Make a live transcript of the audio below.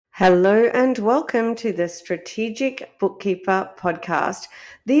Hello and welcome to the Strategic Bookkeeper podcast.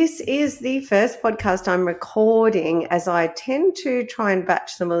 This is the first podcast I'm recording as I tend to try and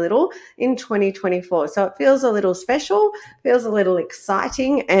batch them a little in 2024. So it feels a little special, feels a little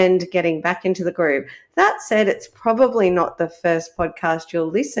exciting and getting back into the groove. That said, it's probably not the first podcast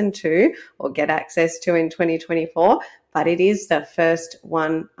you'll listen to or get access to in 2024, but it is the first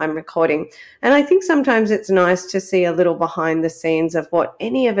one I'm recording. And I think sometimes it's nice to see a little behind the scenes of what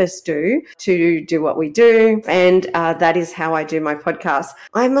any of us do to do what we do. And that is how I do my podcast.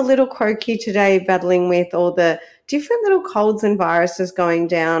 I'm a little croaky today, battling with all the different little colds and viruses going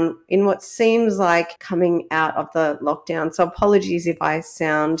down in what seems like coming out of the lockdown. So apologies if I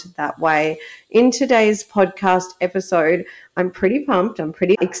sound that way. In today's podcast episode, I'm pretty pumped. I'm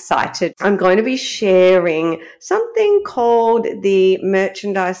pretty excited. I'm going to be sharing something called the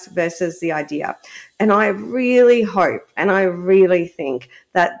merchandise versus the idea. And I really hope and I really think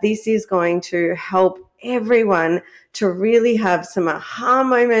that this is going to help everyone to really have some aha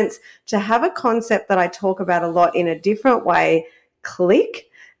moments, to have a concept that I talk about a lot in a different way click,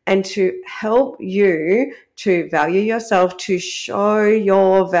 and to help you to value yourself, to show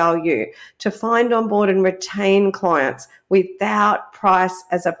your value, to find on board and retain clients without price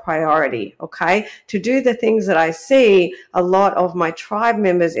as a priority, okay? To do the things that I see a lot of my tribe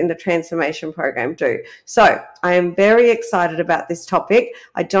members in the transformation program do. So I am very excited about this topic.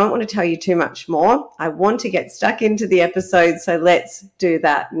 I don't want to tell you too much more. I want to get stuck into the episode, so let's do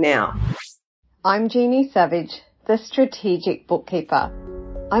that now. I'm Jeannie Savage, the Strategic Bookkeeper.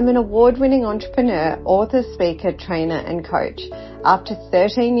 I'm an award-winning entrepreneur, author, speaker, trainer and coach. After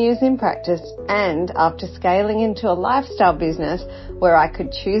 13 years in practice and after scaling into a lifestyle business where I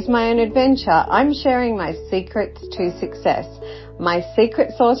could choose my own adventure, I'm sharing my secrets to success, my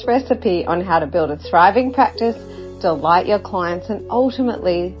secret sauce recipe on how to build a thriving practice, delight your clients and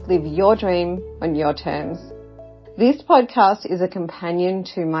ultimately live your dream on your terms. This podcast is a companion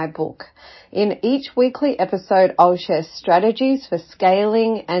to my book. In each weekly episode, I'll share strategies for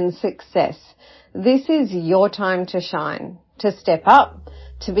scaling and success. This is your time to shine, to step up,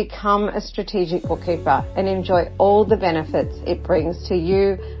 to become a strategic bookkeeper and enjoy all the benefits it brings to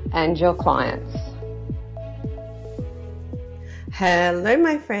you and your clients. Hello,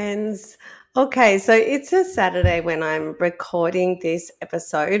 my friends. Okay, so it's a Saturday when I'm recording this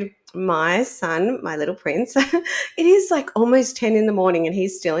episode. My son, my little prince, it is like almost 10 in the morning and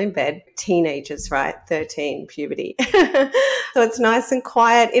he's still in bed. Teenagers, right? 13, puberty. So it's nice and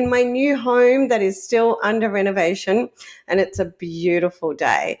quiet in my new home that is still under renovation and it's a beautiful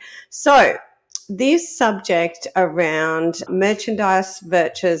day. So this subject around merchandise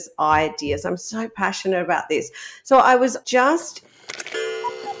versus ideas, I'm so passionate about this. So I was just...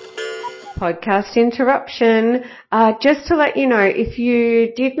 Podcast interruption. Just to let you know, if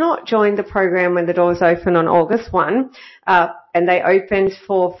you did not join the program when the doors open on August 1, and they opened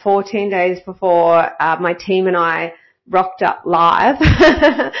for 14 days before my team and I rocked up live,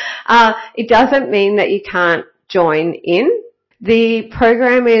 it doesn't mean that you can't join in. The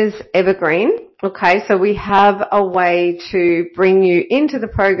program is evergreen. Okay, so we have a way to bring you into the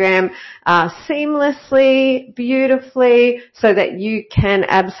program seamlessly, beautifully, so that you can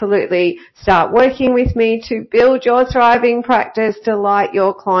absolutely start working with me to build your thriving practice, delight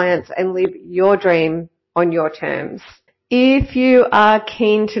your clients, and live your dream on your terms. If you are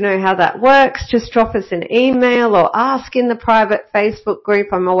keen to know how that works, just drop us an email or ask in the private Facebook group.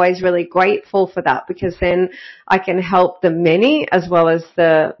 I'm always really grateful for that because then I can help the many as well as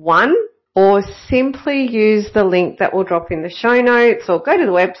the one. Or simply use the link that will drop in the show notes or go to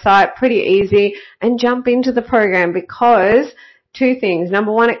the website, pretty easy, and jump into the program because two things.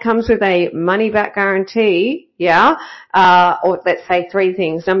 Number one, it comes with a money back guarantee, or let's say three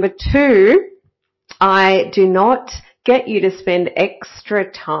things. Number two, I do not get you to spend extra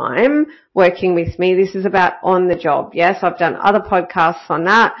time working with me. This is about on the job. Yes, I've done other podcasts on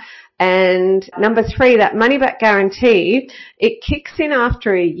that. And number three, that money back guarantee, it kicks in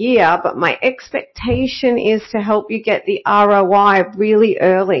after a year, but my expectation is to help you get the ROI really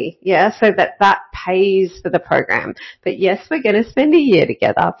early, so that pays for the program. But yes, we're going to spend a year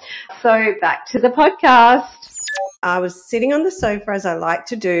together. So back to the podcast. I was sitting on the sofa as I like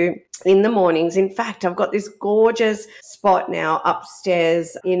to do in the mornings. In fact, I've got this gorgeous spot now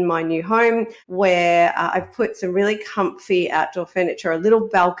upstairs in my new home where I've put some really comfy outdoor furniture, a little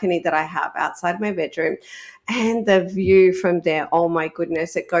balcony that I have outside my bedroom. And the view from there, oh my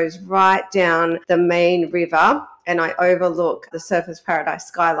goodness, it goes right down the main river and I overlook the Surfers Paradise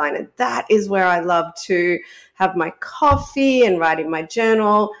skyline. And that is where I love to have my coffee and write in my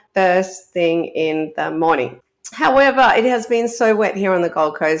journal first thing in the morning. However, it has been so wet here on the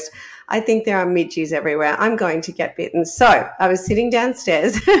Gold Coast. I think there are midges everywhere. I'm going to get bitten. So I was sitting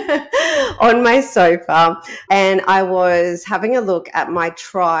downstairs on my sofa and I was having a look at my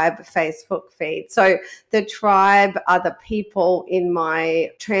tribe Facebook feed. So the tribe are the people in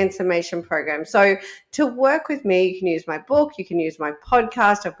my transformation program. So to work with me, you can use my book, you can use my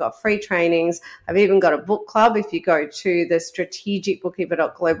podcast. I've got free trainings. I've even got a book club if you go to the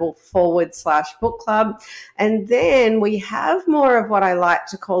strategicbookkeeper.global/book club. And then we have more of what I like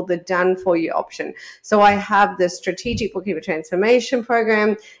to call the done for you option. So I have the Strategic Bookkeeper Transformation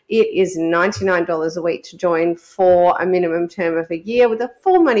Program. It is $99 a week to join for a minimum term of a year with a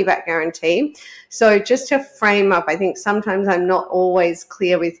full money back guarantee. So just to frame up, I think sometimes I'm not always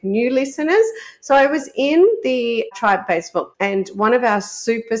clear with new listeners. So I was in the tribe Facebook and one of our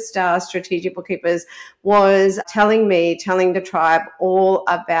superstar strategic bookkeepers was telling the tribe all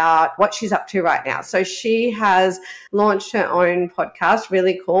about what she's up to right now. So she has launched her own podcast,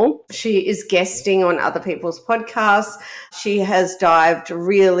 really cool. She is guesting on other people's podcasts. She has dived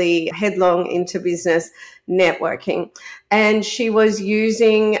really headlong into business networking. And she was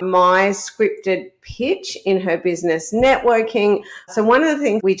using my scripted pitch in her business networking. So one of the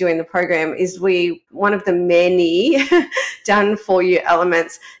things we do in the program is one of the many done for you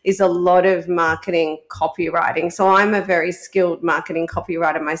elements is a lot of marketing copywriting. So I'm a very skilled marketing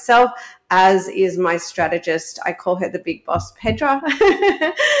copywriter myself, as is my strategist. I call her the big boss, Pedra.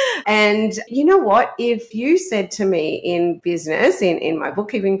 And you know what? If you said to me in business, in my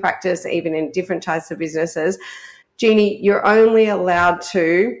bookkeeping practice, even in different types of businesses, Jeannie, you're only allowed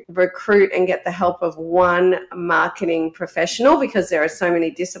to recruit and get the help of one marketing professional because there are so many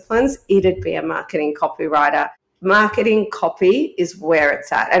disciplines, it'd be a marketing copywriter. Marketing copy is where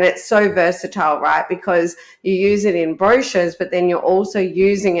it's at. And it's so versatile, right? Because you use it in brochures, but then you're also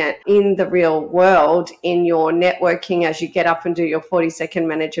using it in the real world in your networking as you get up and do your 40-second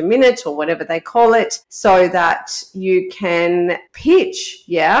manager minute or whatever they call it, so that you can pitch,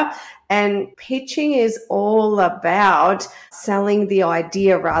 yeah? And pitching is all about selling the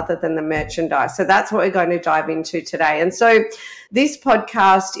idea rather than the merchandise. So that's what we're going to dive into today. And so this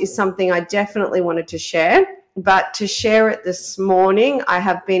podcast is something I definitely wanted to share. But to share it this morning, I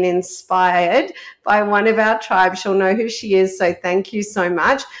have been inspired by one of our tribe. She'll know who she is, so thank you so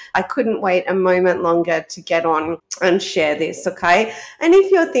much. I couldn't wait a moment longer to get on and share this, okay? And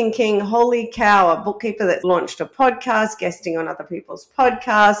if you're thinking, holy cow, a bookkeeper that's launched a podcast, guesting on other people's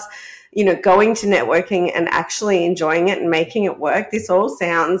podcasts, going to networking and actually enjoying it and making it work, this all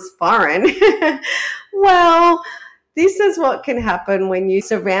sounds foreign. Well, this is what can happen when you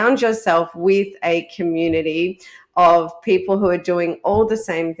surround yourself with a community of people who are doing all the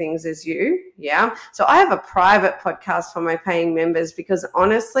same things as you. Yeah. So I have a private podcast for my paying members because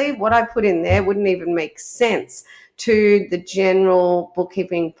honestly, what I put in there wouldn't even make sense to the general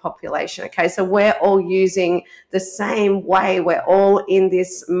bookkeeping population. Okay. So we're all using the same way. We're all in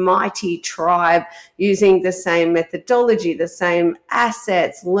this mighty tribe using the same methodology, the same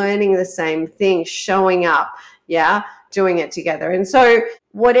assets, learning the same things, showing up. Yeah, doing it together. And so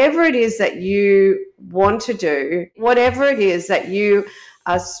whatever it is that you want to do, whatever it is that you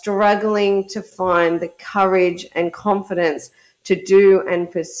are struggling to find the courage and confidence to do and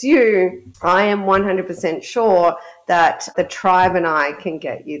pursue, I am 100% sure that the tribe and I can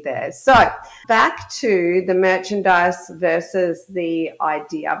get you there. So back to the merchandise versus the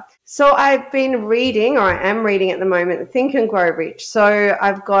idea. So I've been reading, or I am reading at the moment, Think and Grow Rich. So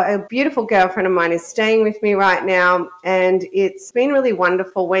I've got a beautiful girlfriend of mine who's staying with me right now, and it's been really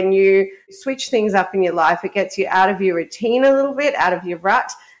wonderful when you switch things up in your life. It gets you out of your routine a little bit, out of your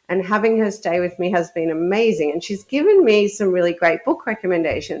rut. And having her stay with me has been amazing. And she's given me some really great book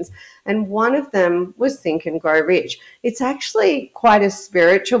recommendations. And one of them was Think and Grow Rich. It's actually quite a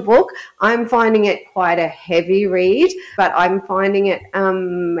spiritual book. I'm finding it quite a heavy read, but I'm finding it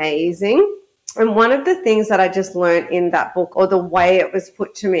amazing. And one of the things that I just learned in that book, or the way it was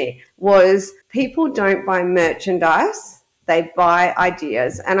put to me, was people don't buy merchandise. They buy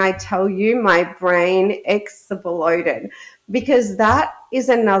ideas. And I tell you, my brain exploded, because that is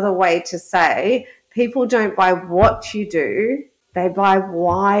another way to say people don't buy what you do, they buy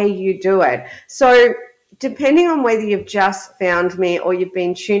why you do it. So depending on whether you've just found me or you've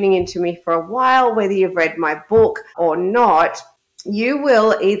been tuning into me for a while, whether you've read my book or not, you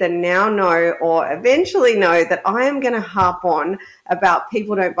will either now know or eventually know that I am going to harp on about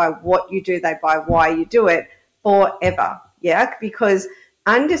people don't buy what you do, they buy why you do it forever. Yeah, because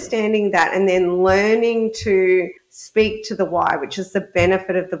understanding that and then learning to speak to the why, which is the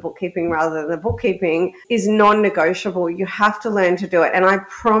benefit of the bookkeeping rather than the bookkeeping, is non-negotiable. You have to learn to do it. And I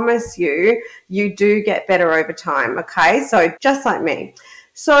promise you, you do get better over time. Okay. So just like me.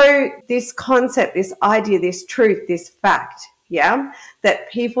 So this concept, this idea, this truth, this fact, yeah, that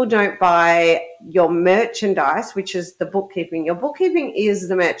people don't buy your merchandise, which is the bookkeeping. Your bookkeeping is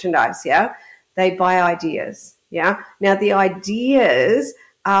the merchandise, yeah? They buy ideas, yeah? Now, the ideas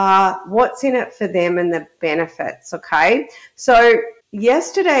are what's in it for them and the benefits, okay? So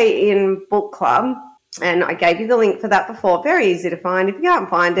yesterday in book club, and I gave you the link for that before. Very easy to find. If you can't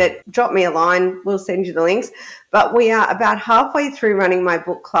find it, drop me a line. We'll send you the links. But we are about halfway through running my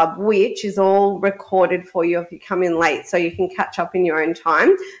book club, which is all recorded for you if you come in late, so you can catch up in your own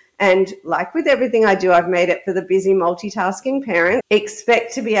time. And like with everything I do, I've made it for the busy multitasking parent.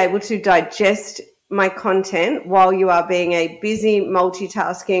 Expect to be able to digest my content while you are being a busy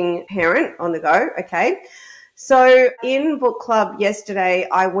multitasking parent on the go, okay? So in book club yesterday,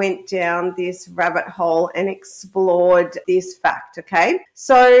 I went down this rabbit hole and explored this fact, okay?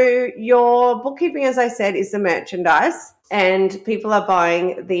 So your bookkeeping, as I said, is the merchandise and people are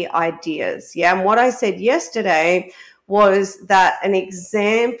buying the ideas, yeah? And what I said yesterday was that an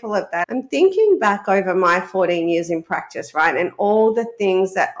example of that, I'm thinking back over my 14 years in practice, right? And all the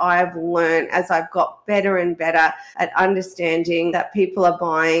things that I've learned as I've got better and better at understanding that people are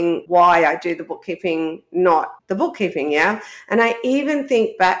buying why I do the bookkeeping, not the bookkeeping, yeah? And I even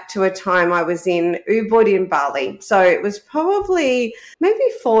think back to a time I was in Ubud in Bali. So it was probably maybe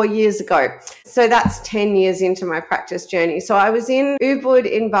 4 years ago. So that's 10 years into my practice journey. So I was in Ubud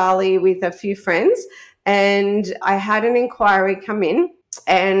in Bali with a few friends, and I had an inquiry come in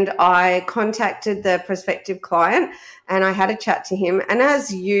and I contacted the prospective client and I had a chat to him. And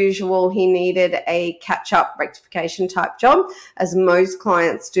as usual, he needed a catch-up rectification type job, as most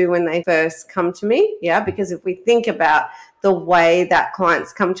clients do when they first come to me. Yeah, because if we think about the way that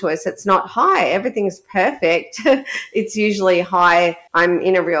clients come to us, it's not, hi, everything's perfect. It's usually, hi, I'm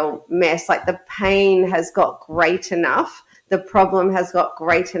in a real mess. Like the pain has got great enough. The problem has got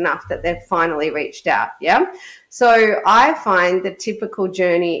great enough that they've finally reached out, yeah? So I find the typical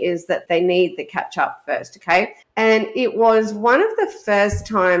journey is that they need the catch up first, okay? And it was one of the first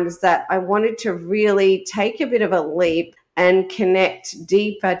times that I wanted to really take a bit of a leap and connect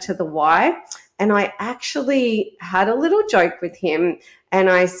deeper to the why. And I actually had a little joke with him and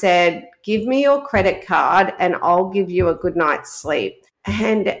I said, give me your credit card and I'll give you a good night's sleep.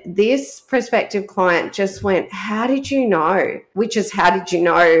 And this prospective client just went, how did you know? Which is, how did you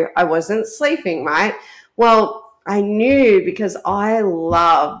know I wasn't sleeping, right? Well, I knew because I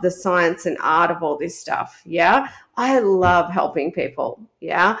love the science and art of all this stuff, yeah? I love helping people,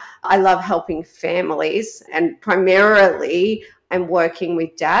 yeah? I love helping families, and primarily I'm working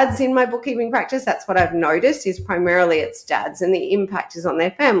with dads in my bookkeeping practice. That's what I've noticed, is primarily it's dads and the impact is on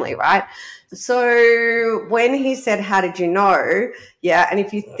their family, right? So when he said, how did you know? Yeah. And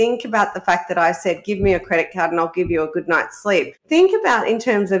if you think about the fact that I said, give me a credit card and I'll give you a good night's sleep. Think about in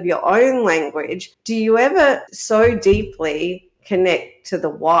terms of your own language. Do you ever so deeply connect to the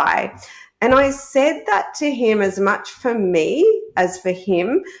why? And I said that to him as much for me as for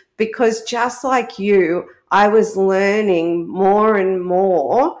him, because just like you, I was learning more and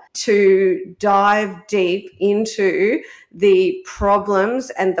more to dive deep into the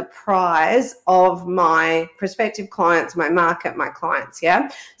problems and the prize of my prospective clients, my market, my clients, yeah?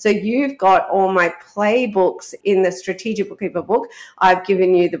 So you've got all my playbooks in the Strategic Bookkeeper book. I've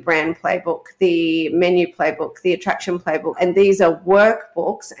given you the brand playbook, the menu playbook, the attraction playbook, and these are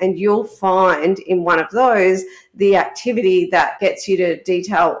workbooks, and you'll find in one of those the activity that gets you to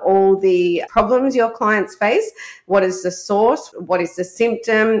detail all the problems your clients face. What is the source? What is the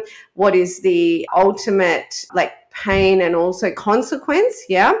symptom? What is the ultimate pain and also consequence?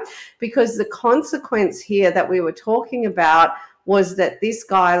 Yeah, because the consequence here that we were talking about was that this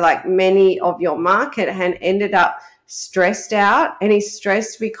guy, like many of your market, had ended up stressed out, and he's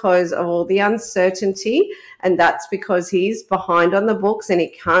stressed because of all the uncertainty, and that's because he's behind on the books and he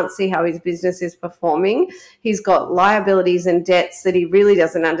can't see how his business is performing. He's got liabilities and debts that he really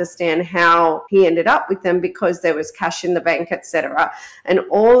doesn't understand how he ended up with them, because there was cash in the bank, etc. And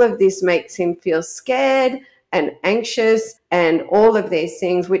all of this makes him feel scared and anxious and all of these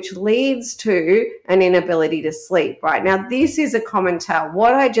things, which leads to an inability to sleep, right? Now, this is a common tale.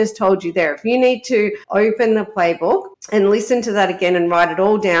 What I just told you there, if you need to open the playbook and listen to that again and write it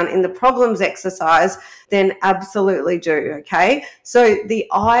all down in the problems exercise, then absolutely do, okay? So the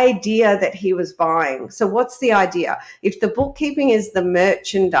idea that he was buying. So what's the idea? If the bookkeeping is the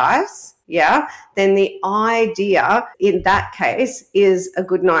merchandise, yeah, then the idea in that case is a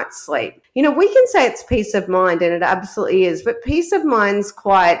good night's sleep. You know, we can say it's peace of mind, and it absolutely is, but peace of mind's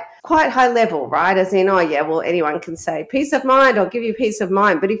quite high level, right? As in, oh yeah, well, anyone can say peace of mind, I'll give you peace of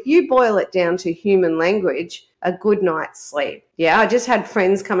mind. But if you boil it down to human language, a good night's sleep. Yeah, I just had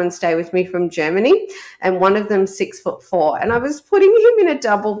friends come and stay with me from Germany, and one of them 6'4", and I was putting him in a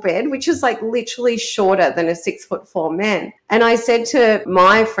double bed, which is like literally shorter than a 6'4" man. And I said to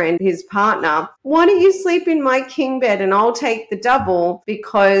my friend, his partner, why don't you sleep in my king bed and I'll take the double?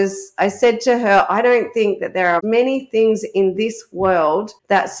 Because I said to her, I don't think that there are many things in this world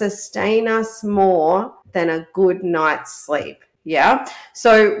that sustain us more than a good night's sleep. Yeah.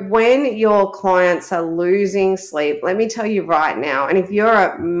 So when your clients are losing sleep, let me tell you right now, and if you're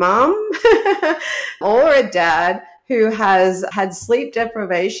a mum or a dad who has had sleep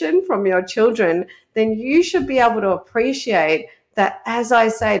deprivation from your children, then you should be able to appreciate that, as I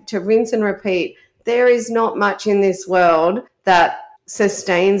say, to rinse and repeat, there is not much in this world that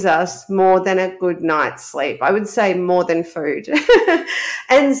sustains us more than a good night's sleep. I would say more than food.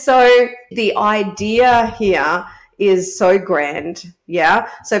 And so the idea here is so grand. Yeah.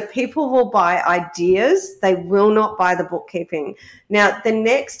 So people will buy ideas. They will not buy the bookkeeping. Now, the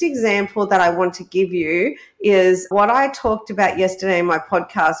next example that I want to give you is what I talked about yesterday in my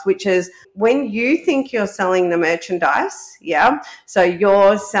podcast, which is when you think you're selling the merchandise. Yeah. So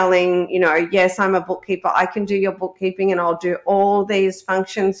you're selling, you know, yes, I'm a bookkeeper. I can do your bookkeeping and I'll do all these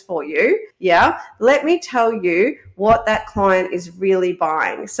functions for you. Yeah. Let me tell you what that client is really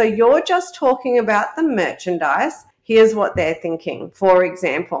buying. So you're just talking about the merchandise. Here's what they're thinking. For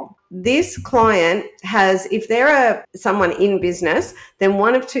example, this client has, if they're someone in business, then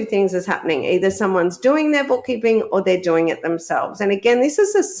one of two things is happening. Either someone's doing their bookkeeping or they're doing it themselves. And again, this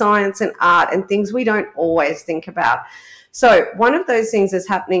is a science and art and things we don't always think about. So one of those things is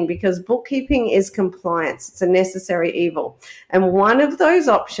happening because bookkeeping is compliance. It's a necessary evil. And one of those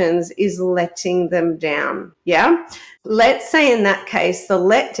options is letting them down. Yeah. Let's say in that case, the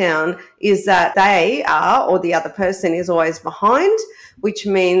letdown is that they are, or the other person is always behind, which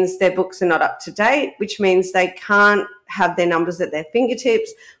means their books are not up to date, which means they can't have their numbers at their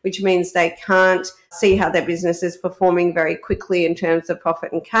fingertips, which means they can't see how their business is performing very quickly in terms of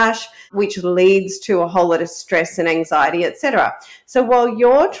profit and cash, which leads to a whole lot of stress and anxiety, etc. So while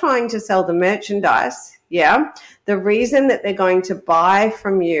you're trying to sell the merchandise, yeah, the reason that they're going to buy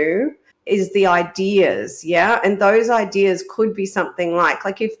from you is the ideas, yeah? And those ideas could be something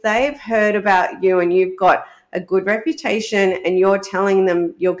like if they've heard about you and you've got a good reputation and you're telling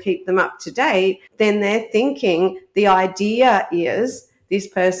them you'll keep them up to date, then they're thinking the idea is this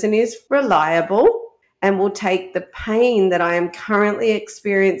person is reliable and will take the pain that I am currently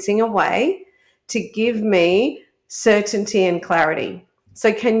experiencing away to give me certainty and clarity.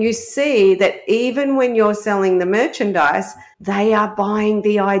 So can you see that even when you're selling the merchandise, they are buying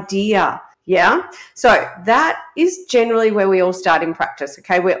the idea? Yeah. So that is generally where we all start in practice.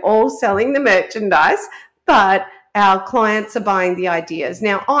 Okay. We're all selling the merchandise, but our clients are buying the ideas.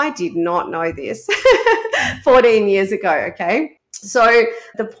 Now, I did not know this 14 years ago. Okay. So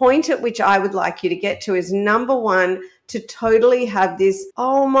the point at which I would like you to get to is, number one, to totally have this,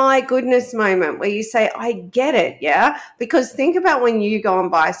 oh my goodness moment where you say, I get it. Yeah. Because think about when you go and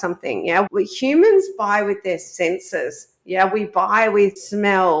buy something. Yeah. Humans buy with their senses. Yeah. We buy with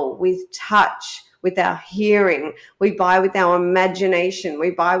smell, with touch, with our hearing. We buy with our imagination.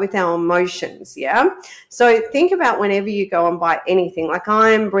 We buy with our emotions. Yeah. So think about whenever you go and buy anything. Like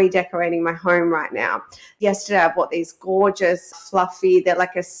I'm redecorating my home right now. Yesterday, I bought these gorgeous, fluffy, they're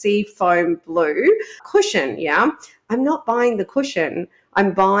like a sea foam blue cushion. Yeah. I'm not buying the cushion.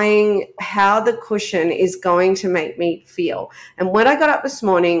 I'm buying how the cushion is going to make me feel. And when I got up this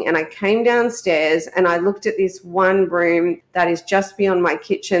morning and I came downstairs and I looked at this one room that is just beyond my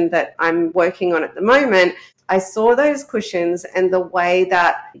kitchen that I'm working on at the moment, I saw those cushions and the way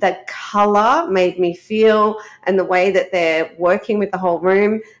that the color made me feel and the way that they're working with the whole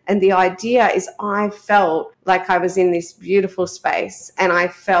room. And the idea is I felt like I was in this beautiful space and I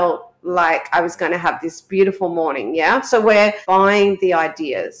felt like I was going to have this beautiful morning. Yeah. So we're buying the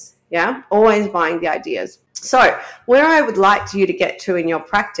ideas. Yeah. Always buying the ideas. So where I would like you to get to in your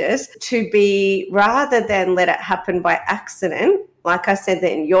practice to be, rather than let it happen by accident, like I said,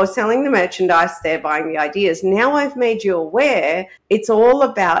 then you're selling the merchandise, they're buying the ideas. Now I've made you aware. It's all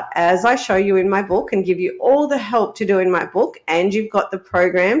about, as I show you in my book and give you all the help to do in my book, and you've got the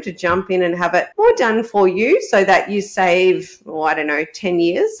program to jump in and have it all done for you so that you save, 10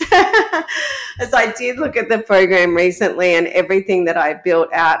 years. As I did look at the program recently and everything that I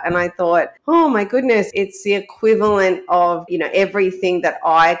built out, and I thought, oh my goodness, it's the equivalent of, everything that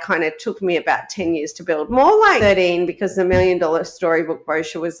I kind of took me about 10 years to build. More like 13, because the $1 Million Storybook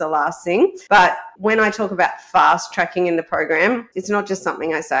brochure was the last thing. But when I talk about fast tracking in the program, it's not just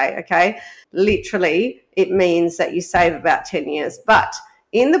something I say, okay? Literally, it means that you save about 10 years. But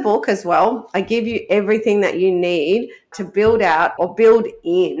in the book as well, I give you everything that you need to build out or build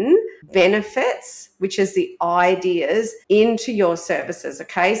in benefits, which is the ideas, into your services,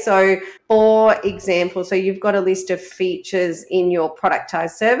 okay? So for example, so you've got a list of features in your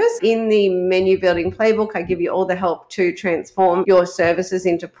productized service. In the menu building playbook, I give you all the help to transform your services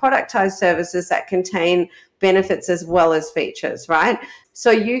into productized services that contain benefits as well as features, right? So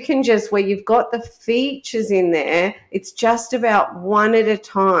you can just, where you've got the features in there, it's just about one at a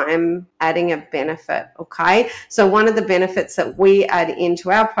time adding a benefit, okay? So one of the benefits that we add into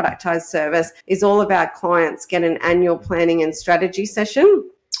our productized service is all of our clients get an annual planning and strategy session.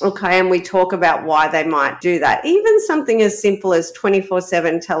 Okay, and we talk about why they might do that. Even something as simple as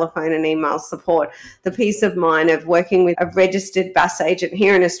 24/7 telephone and email support, the peace of mind of working with a registered BAS agent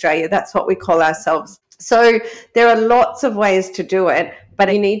here in Australia. That's what we call ourselves. So there are lots of ways to do it,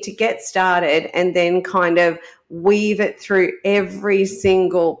 but you need to get started and then kind of weave it through every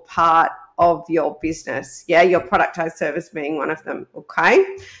single part of your business. Yeah, your productized service being one of them. Okay.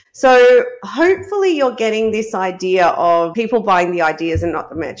 So hopefully you're getting this idea of people buying the ideas and not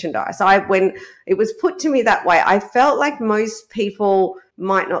the merchandise. When it was put to me that way, I felt like most people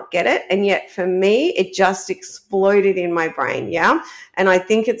might not get it. And yet for me, it just exploded in my brain. Yeah. And I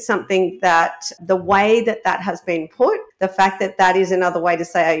think it's something that the way that has been put, the fact that that is another way to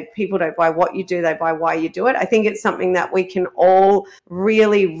say, hey, people don't buy what you do, they buy why you do it. I think it's something that we can all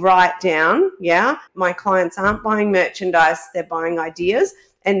really write down. Yeah. My clients aren't buying merchandise, they're buying ideas,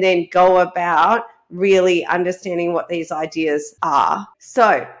 and then go about really understanding what these ideas are.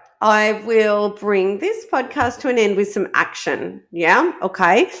 So I will bring this podcast to an end with some action. Yeah.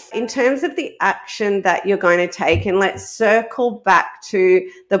 Okay. In terms of the action that you're going to take, and let's circle back to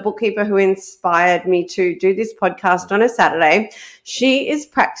the bookkeeper who inspired me to do this podcast on a Saturday. She is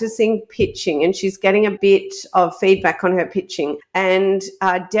practicing pitching and she's getting a bit of feedback on her pitching. And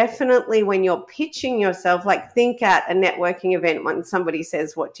definitely when you're pitching yourself, like think at a networking event when somebody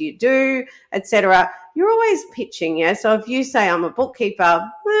says, what do you do, etc., you're always pitching, yeah? So if you say I'm a bookkeeper,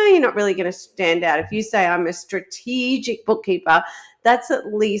 well, you're not really going to stand out. If you say I'm a strategic bookkeeper, that's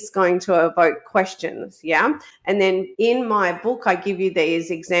at least going to evoke questions, yeah? And then in my book, I give you these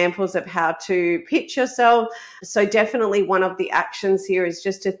examples of how to pitch yourself. So definitely one of the actions here is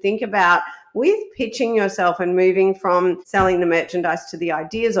just to think about, with pitching yourself and moving from selling the merchandise to the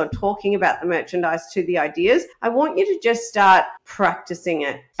ideas or talking about the merchandise to the ideas, I want you to just start practicing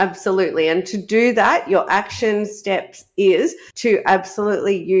it. Absolutely. And to do that, your action steps is to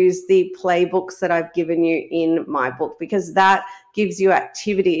absolutely use the playbooks that I've given you in my book, because that gives you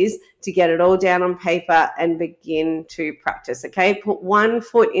activities to get it all down on paper and begin to practice, okay? Put one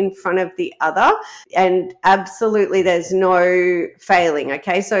foot in front of the other, and absolutely there's no failing,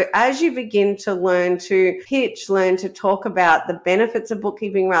 okay? So as you begin to learn to pitch, learn to talk about the benefits of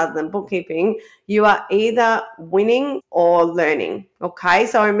bookkeeping rather than bookkeeping, you are either winning or learning, okay?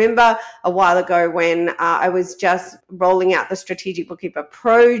 So I remember a while ago when I was just rolling out the Strategic Bookkeeper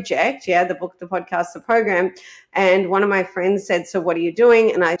project, yeah, the book, the podcast, the program, and one of my friends said, so what are you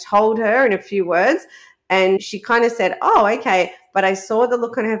doing? And I told her in a few words, and she kind of said, oh, okay. But I saw the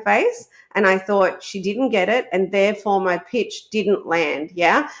look on her face and I thought she didn't get it, and therefore my pitch didn't land,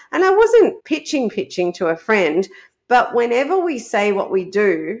 yeah? And I wasn't pitching to a friend, but whenever we say what we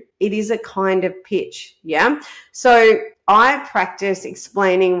do, it is a kind of pitch, yeah? So I practice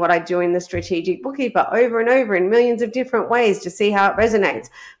explaining what I do in the Strategic Bookkeeper over and over in millions of different ways to see how it resonates.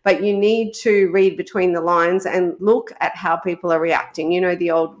 But you need to read between the lines and look at how people are reacting. You know,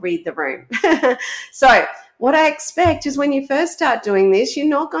 the old read the room. So what I expect is when you first start doing this, you're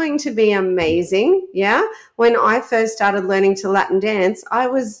not going to be amazing, yeah? When I first started learning to Latin dance, I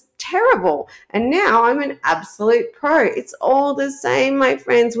was terrible. And now I'm an absolute pro. It's all the same, my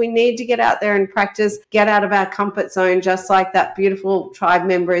friends. We need to get out there and practice, get out of our comfort zone, just like that beautiful tribe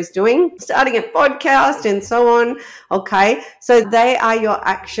member is doing, starting a podcast and so on. Okay. So they are your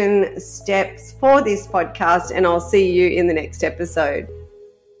action steps for this podcast, and I'll see you in the next episode.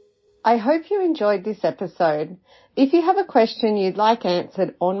 I hope you enjoyed this episode. If you have a question you'd like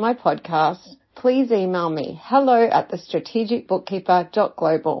answered on my podcast, please email me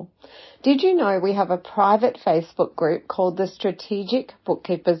hello@thestrategicbookkeeper.global. Did you know we have a private Facebook group called the Strategic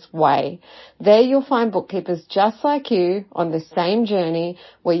Bookkeeper's Way? There you'll find bookkeepers just like you on the same journey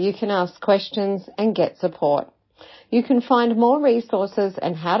where you can ask questions and get support. You can find more resources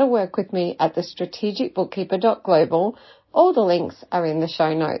and how to work with me at thestrategicbookkeeper.global. All the links are in the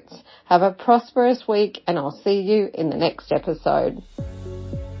show notes. Have a prosperous week and I'll see you in the next episode.